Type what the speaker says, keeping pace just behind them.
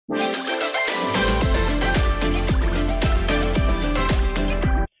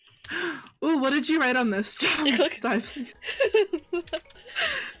what did you write on this? John, dive, please.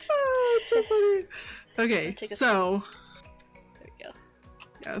 Oh, it's so funny. Okay, so... There we go.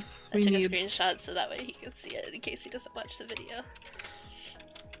 Yes, I took a screenshot so that way he can see it in case he doesn't watch the video.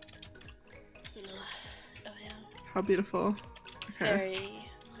 Oh yeah. How beautiful. Okay. Very,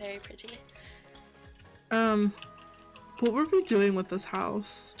 very pretty. What were we doing with this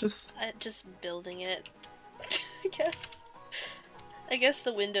house? Just building it, I guess. I guess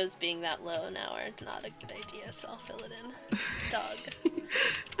the windows being that low now are not a good idea, so I'll fill it in. Dog.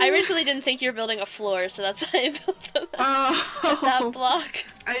 I originally didn't think you were building a floor, so that's why I built that block.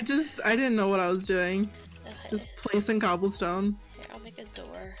 I didn't know what I was doing. Okay. Just placing cobblestone. Here, I'll make a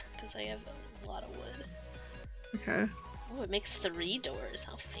door, because I have a lot of wood. Okay. Oh, it makes 3 doors.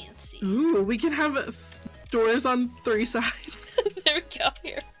 How fancy. Ooh, we can have doors on 3 sides. There we go,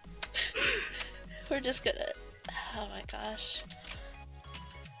 here. We're just gonna... Oh my gosh.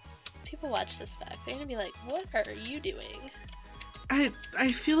 People watch this back, they're gonna be like, what are you doing?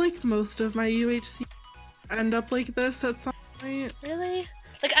 I feel like most of my UHC end up like this at some point. Really?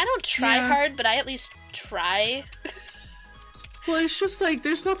 Like, I don't try hard, but I at least try. Well, it's just like,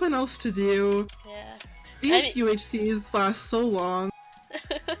 there's nothing else to do. Yeah. These UHCs last so long.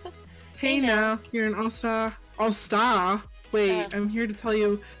 Hey now, you're an all-star. All-star? Wait, I'm here to tell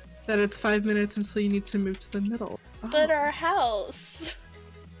you that it's 5 minutes until you need to move to the middle. Oh. But our house.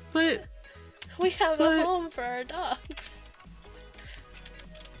 But... We have a home for our dogs.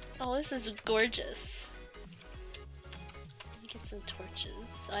 Oh, this is gorgeous. Let me get some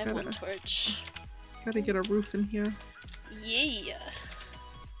torches. I have 1 torch. Gotta get a roof in here. Yeah.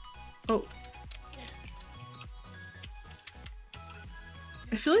 Oh.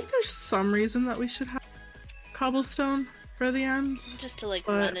 I feel like there's some reason that we should have cobblestone for the ends. Just to like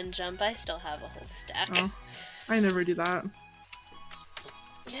run and jump. I still have a whole stack. Oh, I never do that.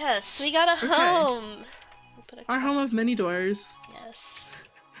 Yes, we got a home. We'll our home of many doors. Yes.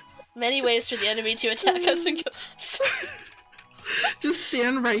 Many ways for the enemy to attack us and kill us. Just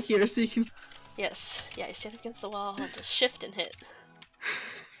stand right here so you can... Yes. Yeah, you stand against the wall and just shift and hit.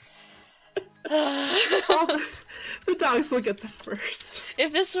 The dogs will get them first.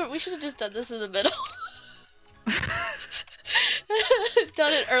 If this were... We should have just done this in the middle.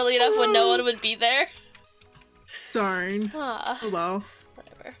 Done it early enough when no one would be there. Darn. Oh well.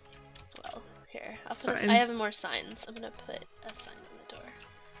 Whatever. Well, here. I'll put I have more signs. I'm gonna put a sign on the door.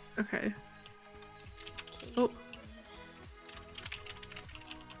 Okay. Oh.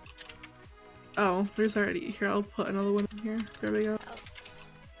 Oh, there's already... Here, I'll put another one in here. There we go. House.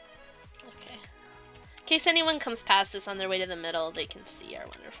 Okay. In case anyone comes past this on their way to the middle, they can see our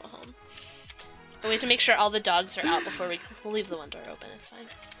wonderful home. But we have to make sure all the dogs are out before we'll leave the one door open. It's fine.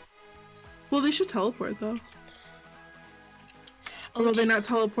 Well, they should teleport, though. Or will they not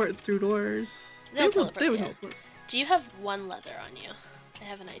teleport through doors? They'll teleport. They would teleport. Do you have 1 leather on you? I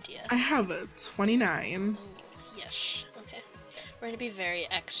have an idea. I have a 29. Oh, yes. Okay. We're gonna be very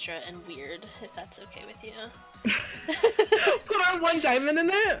extra and weird, if that's okay with you. Put our 1 diamond in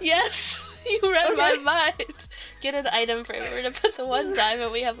it? Yes! You read my mind! Get an item for it. We're gonna put the 1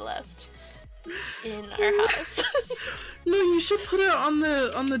 diamond we have left in our house. No, you should put it on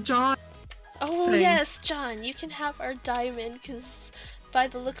the John. Oh thing. Yes, John, you can have our diamond, because by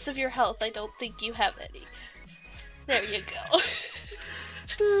the looks of your health, I don't think you have any. There you go.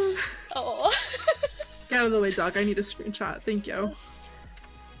 Oh. Get out of the way, dog. I need a screenshot. Thank you. Yes.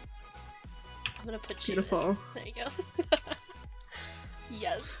 I'm gonna put you. Beautiful. There you go.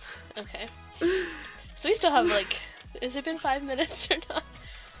 Yes. Okay. So we still have like, has it been 5 minutes or not?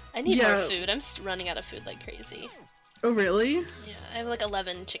 I need more food. I'm running out of food like crazy. Oh really? Yeah, I have like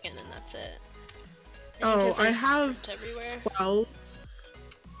 11 chicken and that's it. Oh, I have everywhere.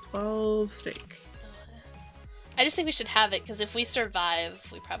 12 steak. Okay. I just think we should have it because if we survive,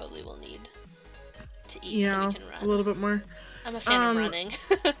 we probably will need to eat so we can run. A little bit more. I'm a fan of running.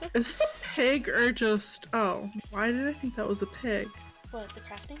 Is this a pig or just... Oh, why did I think that was a pig? What, the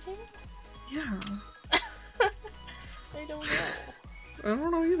crafting table? Yeah. I don't know. I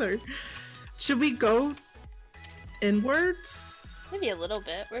don't know either. Should we go inwards? Maybe a little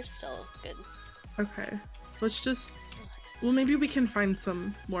bit. We're still good. Okay. Let's just... Well, maybe we can find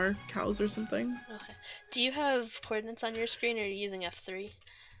some more cows or something. Okay. Do you have coordinates on your screen or are you using F3?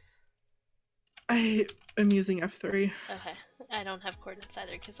 I am using F3. Okay. I don't have coordinates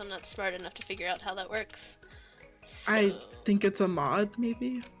either because I'm not smart enough to figure out how that works. So... I think it's a mod,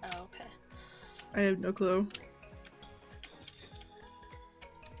 maybe? Oh, okay. I have no clue.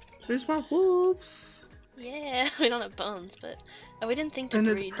 There's more wolves! Yeah, we don't have bones, but... Oh, we didn't think to breed.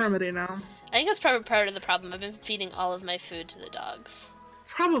 And it's permanent now. I think that's probably part of the problem. I've been feeding all of my food to the dogs.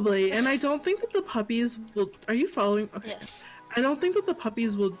 Probably, and I don't think that the puppies will... Are you following? Okay. Yes. I don't think that the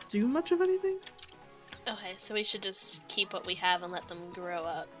puppies will do much of anything. Okay, so we should just keep what we have and let them grow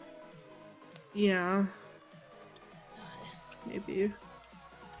up. Yeah. Okay. Maybe.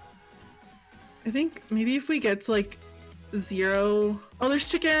 I think maybe if we get to like 0... Oh, there's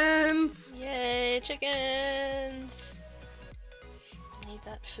chickens! Yay, chickens! Need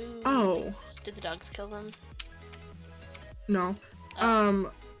that food. Oh. Did the dogs kill them? No.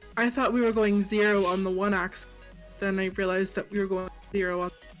 Oh. I thought we were going 0 on the one axis. Then I realized that we were going 0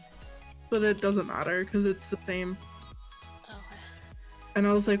 on... But it doesn't matter, because it's the same. Okay. And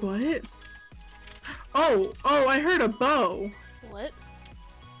I was like, what? Oh! Oh, I heard a bow! What?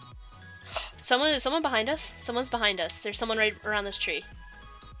 Someone behind us? Someone's behind us. There's someone right around this tree.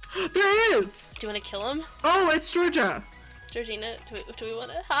 There is! Do you want to kill him? Oh, it's Georgia! Georgina, do we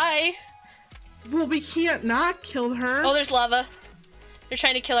want to? Hi! Well, we can't not kill her. Oh, there's lava. They're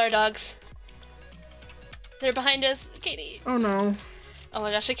trying to kill our dogs. They're behind us. Katie. Oh no. Oh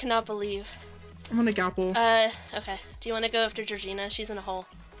my gosh, I cannot believe. I'm gonna gapple. Okay. Do you want to go after Georgina? She's in a hole.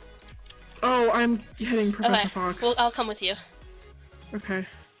 Oh, I'm hitting Professor Okay. Fox. Well, I'll come with you. Okay.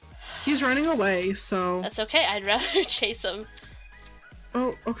 He's running away, so... That's okay. I'd rather chase him.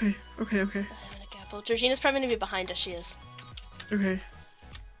 Oh, okay. Okay, okay. I'm gonna gapple. Georgina's probably gonna be behind us. She is. Okay.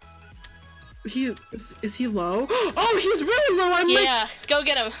 Is he low? Oh, he's really low! I'm Yeah, go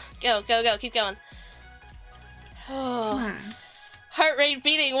get him. Go, go, go. Keep going. Oh. like... Heart rate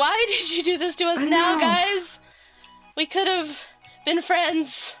beating. Why did you do this to us I now, know. guys? We could have been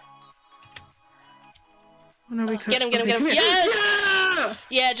friends. Oh, no, we could. Get him, get him, Okay, get him. come here. Yes! Yeah!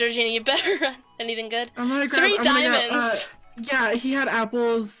 Yeah, Georgina, you better run. Anything good? I'm gonna grab... 3 I'm gonna grab, diamonds. yeah, he had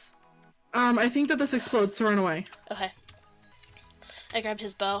apples. I think that this explodes, so run away. Okay. I grabbed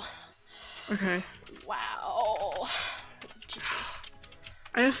his bow. Okay. Wow.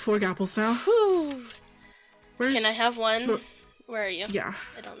 I have 4 apples now. Whew. Where's... Can I have one? Where are you? Yeah.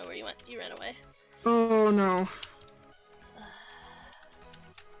 I don't know where you went. You ran away. Oh, no.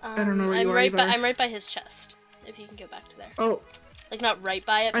 I don't know where you are either. I'm right by his chest. If you can go back to there. Oh. Like, not right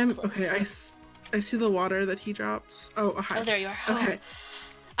by it, but close. Okay, I see the water that he dropped. Oh, hi. Oh, there you are. Okay. Oh.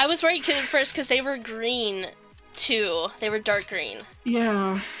 I was worried at first because they were green, too. They were dark green.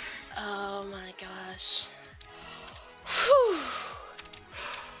 Yeah. Oh my gosh. Whew.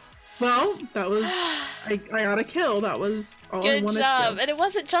 Well, that was... I got a kill. That was all I wanted Good job. to do. And it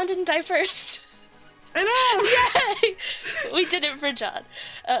wasn't... John didn't die first. I know! Yay! We did it for John.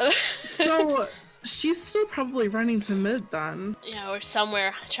 So, she's still probably running to mid then. Yeah, we're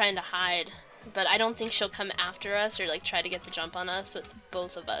somewhere trying to hide. But I don't think she'll come after us or, like, try to get the jump on us with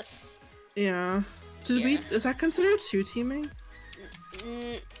both of us. Yeah. Is that considered 2-teaming?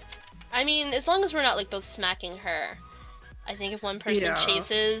 I mean, as long as we're not, like, both smacking her. I think if one person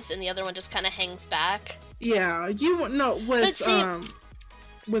chases and the other one just kind of hangs back. Yeah,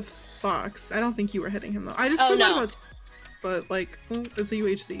 with Fox. I don't think you were hitting him though. I just but like it's a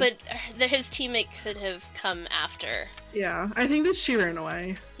UHC. But his teammate could have come after. Yeah, I think that she ran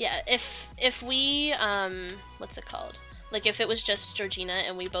away. Yeah, if we what's it called? Like if it was just Georgina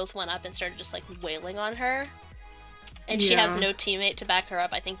and we both went up and started just like wailing on her, and she has no teammate to back her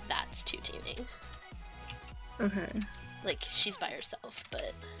up, I think that's 2-teaming. Okay. Like, she's by herself,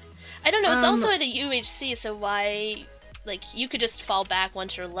 but... I don't know, it's also at a UHC, so why... Like, you could just fall back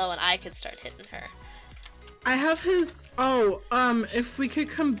once you're low and I could start hitting her. I have his... Oh, if we could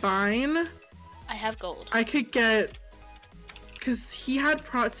combine... I have gold. I could get... Because he had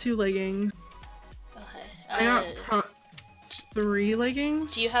Prot 2 leggings. Okay. I got Prot 3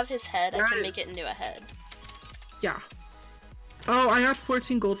 leggings. Do you have his head? I can make it into a head. Yeah. Oh, I got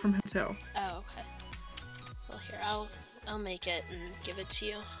 14 gold from him too. Oh, okay. Well, here, I'll make it and give it to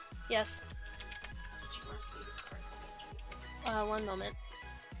you. Yes. Do you want to see the card? One moment.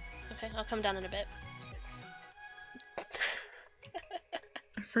 Okay, I'll come down in a bit.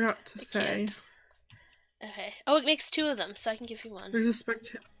 I forgot to say. Can't. Okay. Oh, it makes 2 of them, so I can give you one. There's a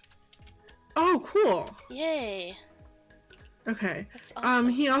spectator. Oh, cool. Yay. Okay. That's awesome.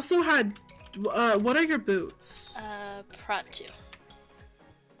 He also had. What are your boots? Prot 2.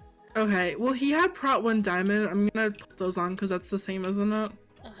 Okay. Well, he had Prot 1 diamond. I'm gonna put those on because that's the same, isn't it?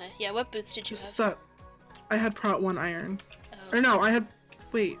 Okay. Yeah. What boots did you Just have? that. I had Prot 1 iron. Oh. Or no, I had.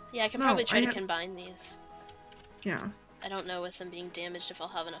 Wait. Yeah, I can probably try to combine these. Yeah. I don't know with them being damaged if I'll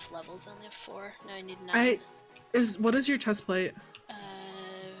have enough levels. I only have 4. Now I need 9. What is your chest plate?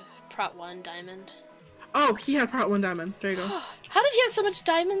 Prot 1 diamond. Oh, he had Prot 1 diamond. There you go. How did he have so much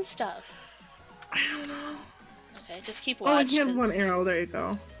diamond stuff? I don't know. Okay, just keep watch. Oh, and he had 1 arrow. There you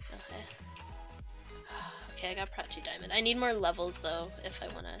go. Okay. Okay, I got Prat 2 Diamond. I need more levels, though, if I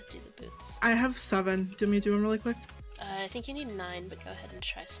want to do the boots. I have 7. Do you want me to do them really quick? I think you need 9, but go ahead and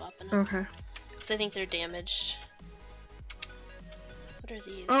try swapping them. Okay. Because I think they're damaged. What are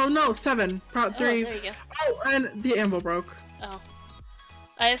these? Oh, no, 7. Prat 3. Oh, there you go. Oh, and the anvil broke. Oh.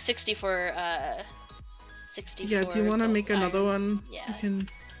 I have 64, 64. Yeah, do you want to make another one? Yeah. I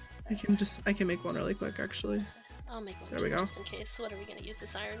can make one really quick, actually. I'll make one There we go. just in case. What are we gonna use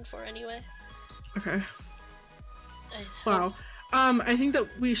this iron for anyway? Okay. Wow. I think that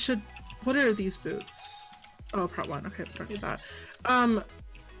we should... What are these boots? Oh, Prat 1. Okay, we don't need that.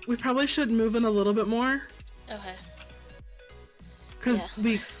 We probably should move in a little bit more. Okay. Because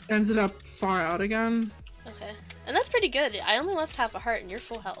we ended up far out again. Okay. And that's pretty good. I only lost half a heart and you're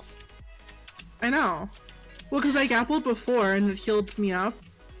full health. I know. Well, because I gappled before and it healed me up.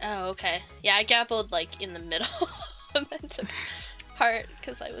 Oh, okay. Yeah, I gappled, like, in the middle. And then took heart,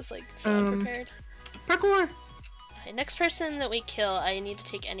 because I was, like, so unprepared. Parkour! Okay, next person that we kill, I need to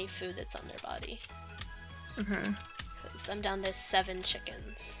take any food that's on their body. Okay. Because I'm down to 7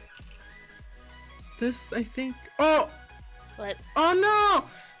 chickens. This, I think... Oh! What? Oh, no!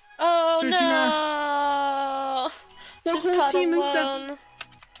 Oh, Georgina. no! The She's whole caught team is alone. dead.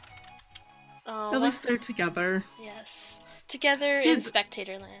 Oh, At least they're together. yes. Together See, in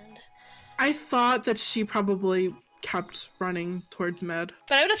Spectatorland. I thought that she probably kept running towards mid.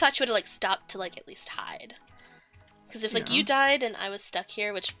 But I would have thought she would have, like, stopped to, like, at least hide. Because if, like, you died and I was stuck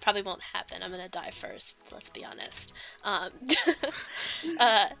here, which probably won't happen, I'm gonna die first, let's be honest. I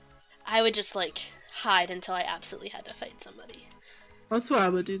would just, like, hide until I absolutely had to fight somebody. That's what I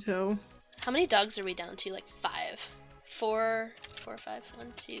would do, too. How many dogs are we down to? Like, 5. 4, 5.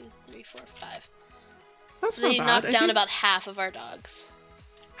 1, 2, 3, 4, 5. That's so they not knocked bad. down about half of our dogs.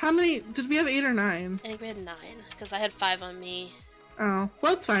 How many? Did we have 8 or 9? I think we had 9, because I had 5 on me. Oh,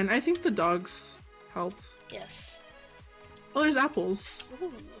 well, it's fine. I think the dogs helped. Yes. Oh, there's apples.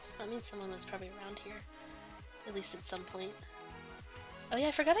 Ooh, that means someone was probably around here. At least at some point. Oh yeah,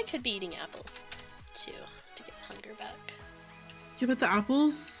 I forgot I could be eating apples, too, to get hunger back. Yeah, but the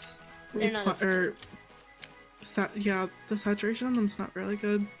apples... They're not as good. Yeah, the saturation on them's not really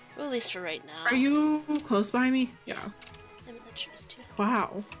good. Well, at least for right now. Are you close behind me? Yeah. I'm gonna choose to.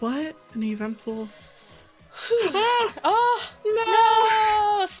 Wow. What an eventful... Oh!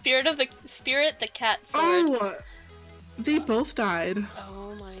 No! Spirit, the cat sword. Oh! They both died.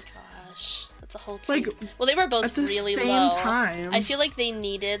 Oh my gosh. That's a whole team. Like, well, they were both at the really same low. time. I feel like they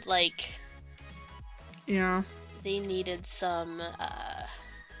needed, like... Yeah. They needed some, I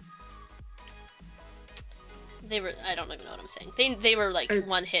don't even know what I'm saying. They were, like,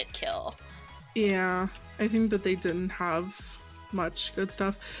 one-hit kill. Yeah. I think that they didn't have much good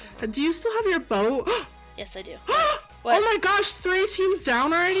stuff. Do you still have your boat? Yes, I do. What? Oh my gosh, 3 teams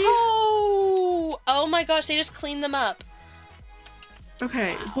down already? Oh my gosh, they just cleaned them up.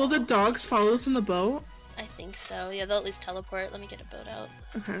 Okay, wow. Will the dogs follow us in the boat? I think so. Yeah, they'll at least teleport. Let me get a boat out.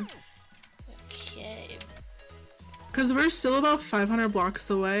 Okay. Okay. Because we're still about 500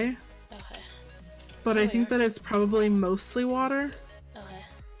 blocks away. Okay. But I think that it's probably mostly water. Okay.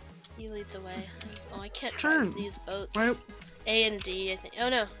 You lead the way. Oh, I can't Turn. drive these boats. Why? A and D, I think. Oh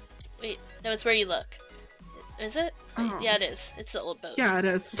no. Wait. No, it's where you look. Is it? Wait, yeah, it is. It's the old boat. Yeah, it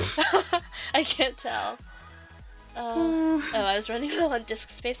is. I can't tell. Oh, I was running low on disk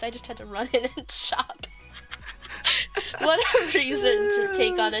space. I just had to run in and shop. What a reason to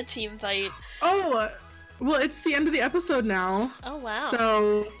take on a team fight. Oh, well, it's the end of the episode now. Oh, wow.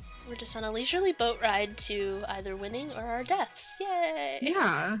 So... We're just on a leisurely boat ride to either winning or our deaths. Yay!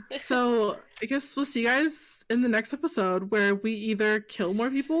 Yeah. So, I guess we'll see you guys in the next episode where we either kill more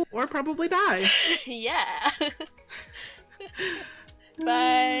people or probably die. Yeah.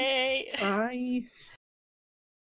 Bye. Bye.